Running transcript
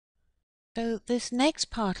So this next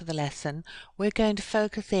part of the lesson, we're going to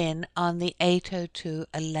focus in on the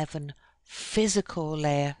 802.11 physical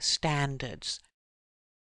layer standards.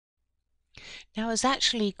 Now, it was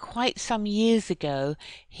actually quite some years ago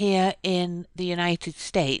here in the United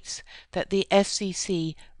States that the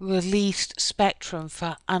FCC released spectrum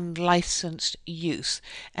for unlicensed use.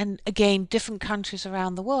 And again, different countries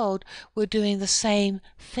around the world were doing the same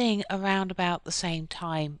thing around about the same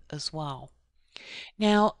time as well.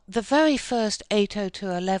 Now, the very first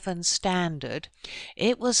 802.11 standard,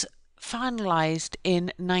 it was finalized in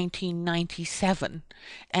 1997,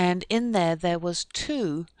 and in there was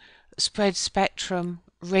two spread spectrum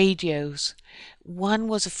radios. One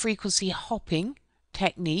was a frequency hopping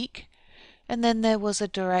technique, and then there was a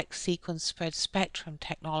direct sequence spread spectrum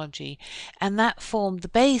technology, and that formed the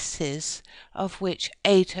basis of which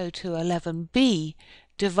 802.11b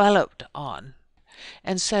developed on.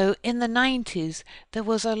 And so in the 90s, there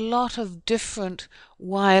was a lot of different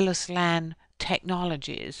wireless LAN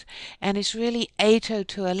technologies, and it's really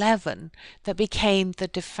 802.11 that became the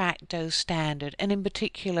de facto standard, and in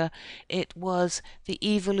particular it was the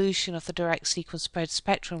evolution of the direct sequence spread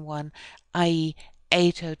spectrum one, i.e.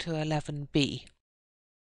 802.11b.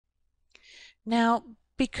 Now,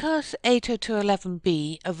 because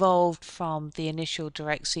 802.11b evolved from the initial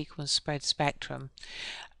direct sequence spread spectrum,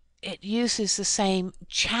 it uses the same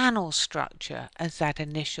channel structure as that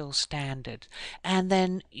initial standard, and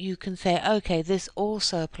then you can say, okay, this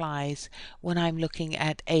also applies when I'm looking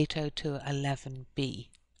at 802.11b.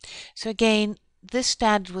 So again, this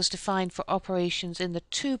standard was defined for operations in the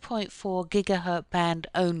 2.4 gigahertz band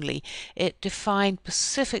only. It defined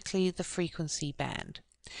specifically the frequency band.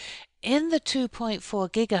 In the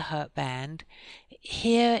 2.4 gigahertz band,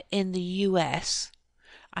 here in the US,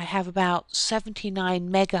 I have about 79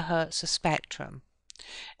 megahertz of spectrum,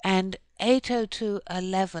 and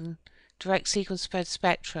 802.11 direct sequence spread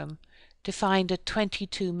spectrum defined a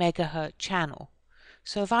 22 megahertz channel.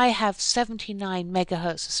 So if I have 79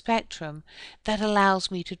 megahertz of spectrum, that allows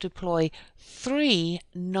me to deploy 3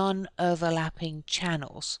 non-overlapping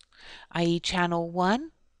channels, i.e. channel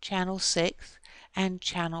 1, channel 6, and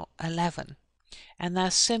channel 11. And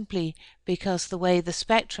that's simply because the way the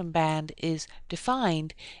spectrum band is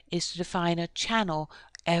defined is to define a channel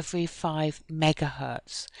every 5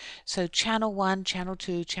 megahertz. So channel 1, channel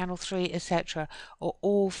 2, channel 3, etc. are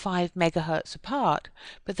all 5 megahertz apart,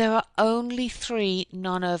 but there are only 3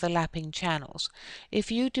 non-overlapping channels.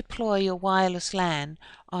 If you deploy your wireless LAN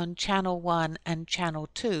on channel 1 and channel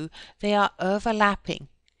 2, they are overlapping.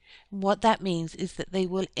 What that means is that they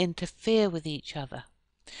will interfere with each other.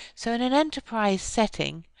 So in an enterprise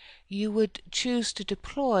setting, you would choose to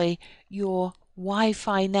deploy your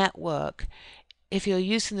Wi-Fi network. If you're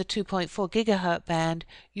using the 2.4 gigahertz band,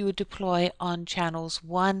 you would deploy on channels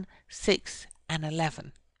 1, 6, and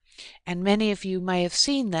 11. And many of you may have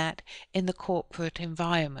seen that in the corporate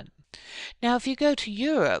environment. Now, if you go to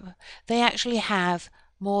Europe, they actually have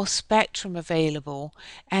more spectrum available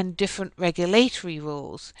and different regulatory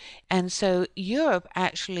rules. And so Europe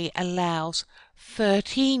actually allows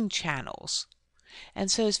 13 channels.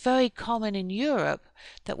 And so it's very common in Europe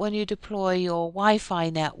that when you deploy your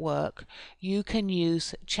Wi-Fi network, you can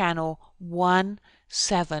use channel 1,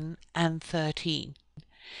 7, and 13.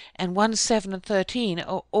 And 1, 7, and 13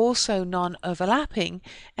 are also non-overlapping,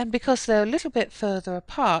 and because they're a little bit further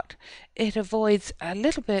apart, it avoids a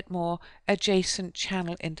little bit more adjacent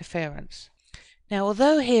channel interference. Now,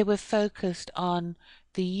 although here we're focused on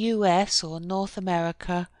the US or North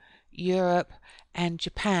America, Europe, and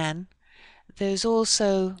Japan, there's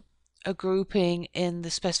also a grouping in the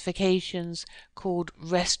specifications called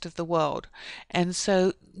rest of the world, and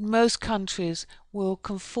so most countries will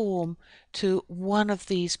conform to one of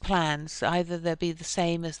these plans. Either they'll be the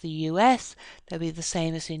same as the US, they'll be the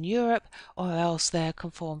same as in Europe, or else they'll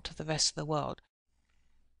conform to the rest of the world.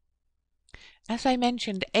 As I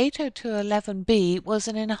mentioned, 802.11b was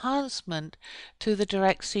an enhancement to the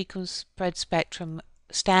direct sequence spread spectrum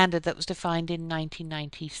standard that was defined in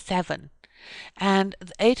 1997. And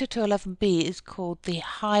 802.11b is called the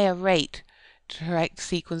higher rate direct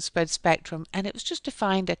sequence spread spectrum, and it was just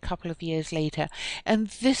defined a couple of years later. And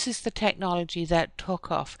this is the technology that took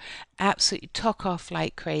off, absolutely took off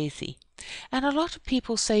like crazy. And a lot of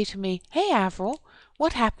people say to me, hey Avril,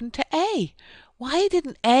 what happened to A? Why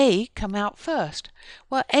didn't A come out first?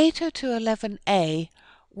 Well, 802.11a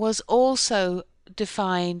was also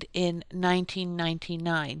defined in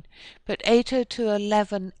 1999, but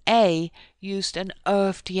 802.11a used an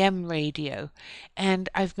OFDM radio, and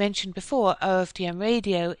I've mentioned before OFDM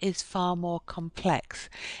radio is far more complex,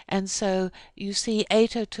 and so you see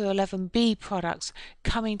 802.11b products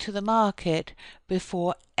coming to the market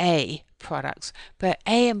before A products, but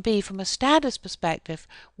A and B from a standards perspective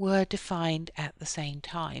were defined at the same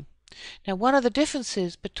time. Now, one of the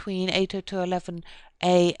differences between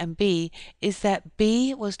 802.11a and B is that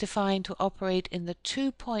B was defined to operate in the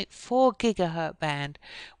 2.4 gigahertz band,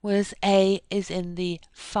 whereas A is in the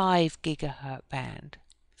 5 gigahertz band.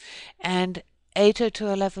 And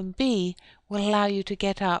 802.11b will allow you to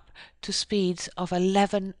get up to speeds of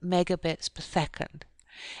 11 megabits per second.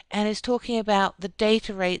 And it's talking about the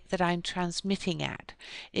data rate that I'm transmitting at.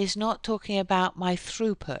 It's not talking about my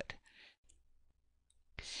throughput.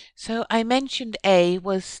 So I mentioned A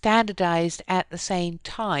was standardized at the same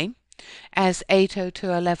time as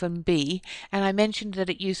 802.11b, and I mentioned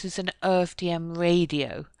that it uses an OFDM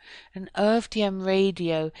radio. An OFDM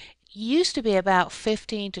radio used to be about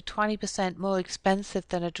 15 to 20% more expensive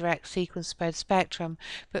than a direct sequence spread spectrum,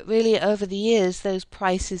 but really over the years those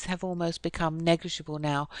prices have almost become negligible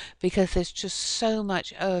now because there's just so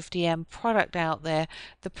much OFDM product out there,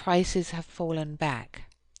 the prices have fallen back.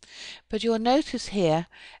 But you'll notice here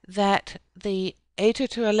that the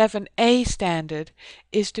 802.11a standard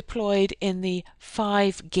is deployed in the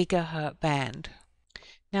 5 gigahertz band.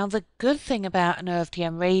 Now the good thing about an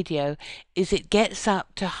OFDM radio is it gets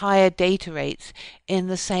up to higher data rates in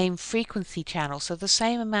the same frequency channel, so the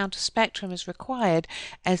same amount of spectrum is required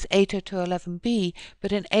as 802.11b,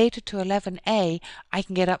 but in 802.11a I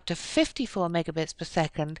can get up to 54 megabits per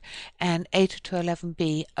second and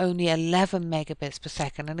 802.11b only 11 megabits per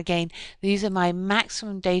second. And again, these are my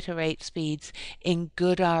maximum data rate speeds in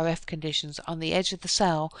good RF conditions. On the edge of the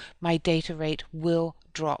cell, my data rate will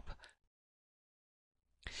drop.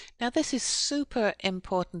 Now this is super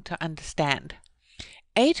important to understand.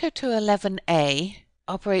 802.11a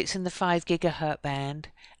operates in the 5 gigahertz band,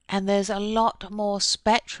 and there's a lot more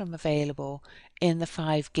spectrum available in the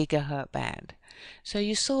 5 gigahertz band. So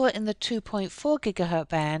you saw in the 2.4 gigahertz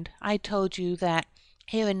band, I told you that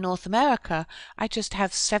here in North America, I just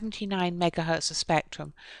have 79 megahertz of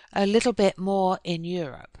spectrum, a little bit more in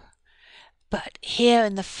Europe. But here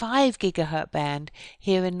in the 5 gigahertz band,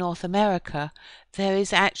 here in North America, there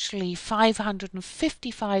is actually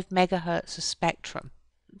 555 megahertz of spectrum.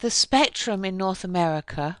 The spectrum in North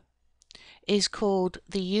America is called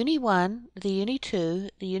the Uni 1, the Uni 2,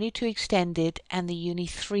 the Uni 2 Extended, and the Uni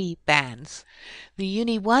 3 bands. The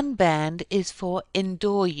Uni 1 band is for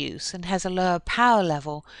indoor use and has a lower power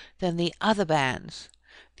level than the other bands.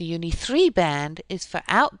 The Uni 3 band is for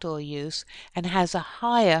outdoor use and has a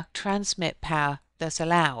higher transmit power that's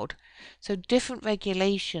allowed. So different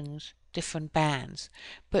regulations, different bands.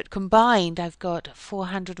 But combined I've got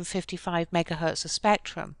 455 megahertz of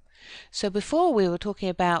spectrum. So before we were talking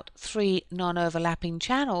about 3 non-overlapping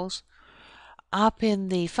channels. Up in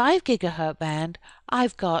the 5 gigahertz band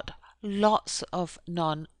I've got lots of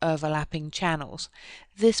non-overlapping channels.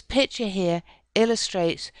 This picture here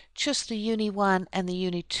illustrates just the Uni 1 and the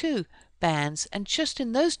Uni 2 bands, and just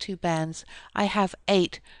in those two bands I have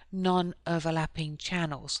 8 non-overlapping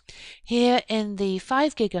channels. Here in the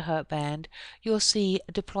 5 gigahertz band you'll see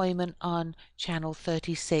deployment on channel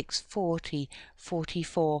 36, 40,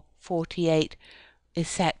 44, 48,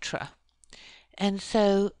 etc. And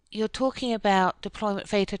so you're talking about deployment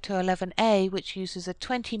for 802.11a, which uses a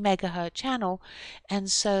 20 megahertz channel, and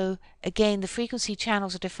so again the frequency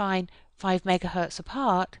channels are defined 5 megahertz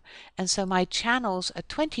apart, and so my channels are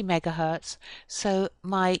 20 megahertz, so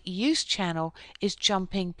my use channel is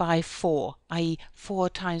jumping by 4, i.e. 4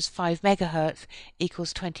 times 5 megahertz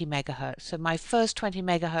equals 20 megahertz. So my first 20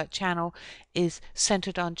 megahertz channel is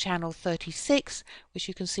centered on channel 36, which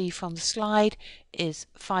you can see from the slide is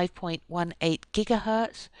 5.18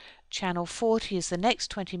 gigahertz. Channel 40 is the next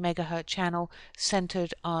 20 megahertz channel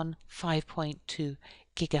centered on 5.2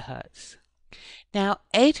 gigahertz. Now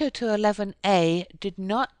 802.11a did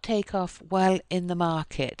not take off well in the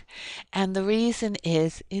market, and the reason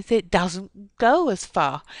is it doesn't go as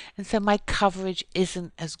far, and so my coverage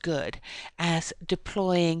isn't as good as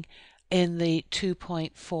deploying in the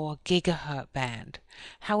 2.4 gigahertz band.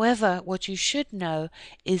 However, what you should know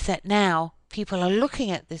is that now people are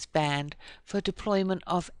looking at this band for deployment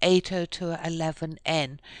of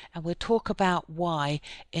 802.11n, and we'll talk about why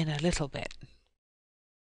in a little bit.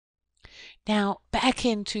 Now, back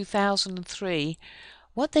in 2003,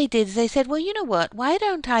 what they did is they said, well, you know what, why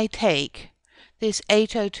don't I take this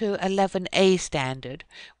 802.11a standard,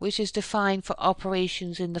 which is defined for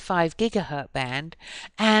operations in the 5 GHz band,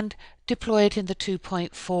 and deploy it in the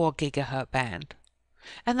 2.4 GHz band.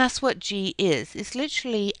 And that's what G is. It's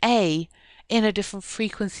literally A in a different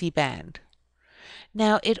frequency band.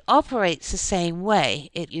 Now, it operates the same way.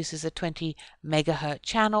 It uses a 20 megahertz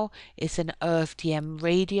channel. It's an OFDM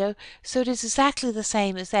radio, so it is exactly the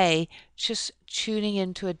same as A, just tuning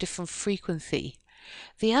into a different frequency.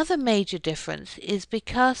 The other major difference is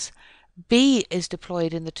because B is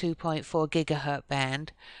deployed in the 2.4 gigahertz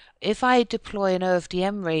band. If I deploy an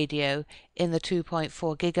OFDM radio in the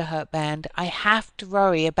 2.4 gigahertz band, I have to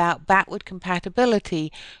worry about backward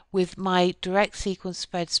compatibility with my direct sequence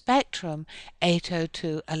spread spectrum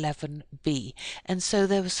 802.11b. And so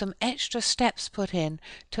there were some extra steps put in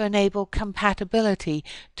to enable compatibility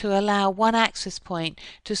to allow one access point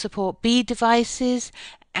to support B devices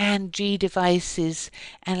and G devices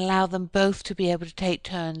and allow them both to be able to take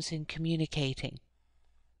turns in communicating.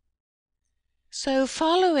 So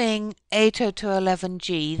following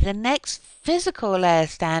 802.11g, the next physical layer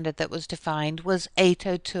standard that was defined was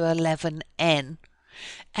 802.11n,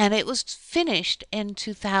 and it was finished in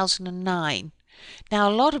 2009. Now,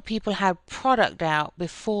 a lot of people had product out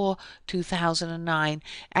before 2009,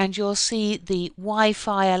 and you'll see the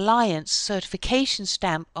Wi-Fi Alliance certification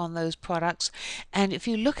stamp on those products, and if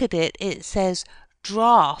you look at it, it says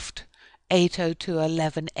draft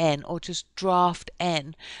 802.11n or just draft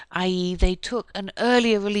N, i.e. they took an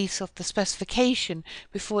earlier release of the specification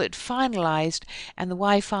before it finalized, and the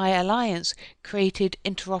Wi-Fi Alliance created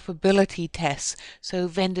interoperability tests so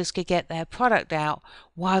vendors could get their product out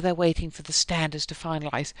while they're waiting for the standards to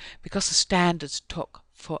finalize, because the standards took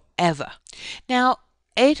forever. Now,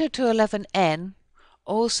 802.11n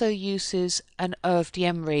also uses an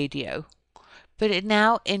OFDM radio, but it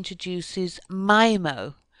now introduces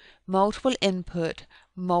MIMO, multiple input,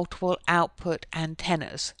 multiple output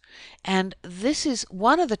antennas. And this is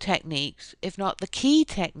one of the techniques, if not the key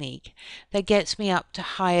technique, that gets me up to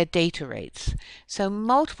higher data rates. So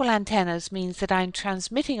multiple antennas means that I'm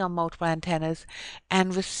transmitting on multiple antennas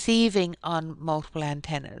and receiving on multiple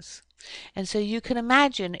antennas. And so you can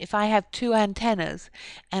imagine if I have two antennas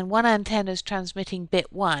and one antenna is transmitting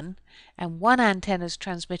bit 1 and one antenna is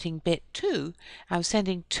transmitting bit 2, I'm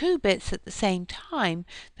sending 2 bits at the same time,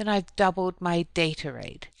 then I've doubled my data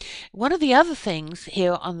rate. One of the other things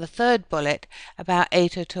here on the third bullet about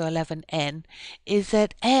 802.11n is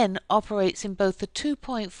that N operates in both the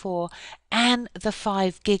 2.4 and the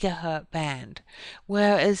 5 gigahertz band,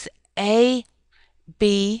 whereas A,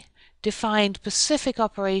 B, defined Pacific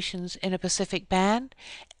operations in a Pacific band,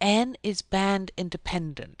 N is band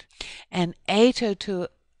independent, and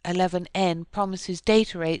 802.11n promises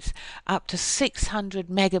data rates up to 600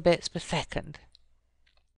 megabits per second.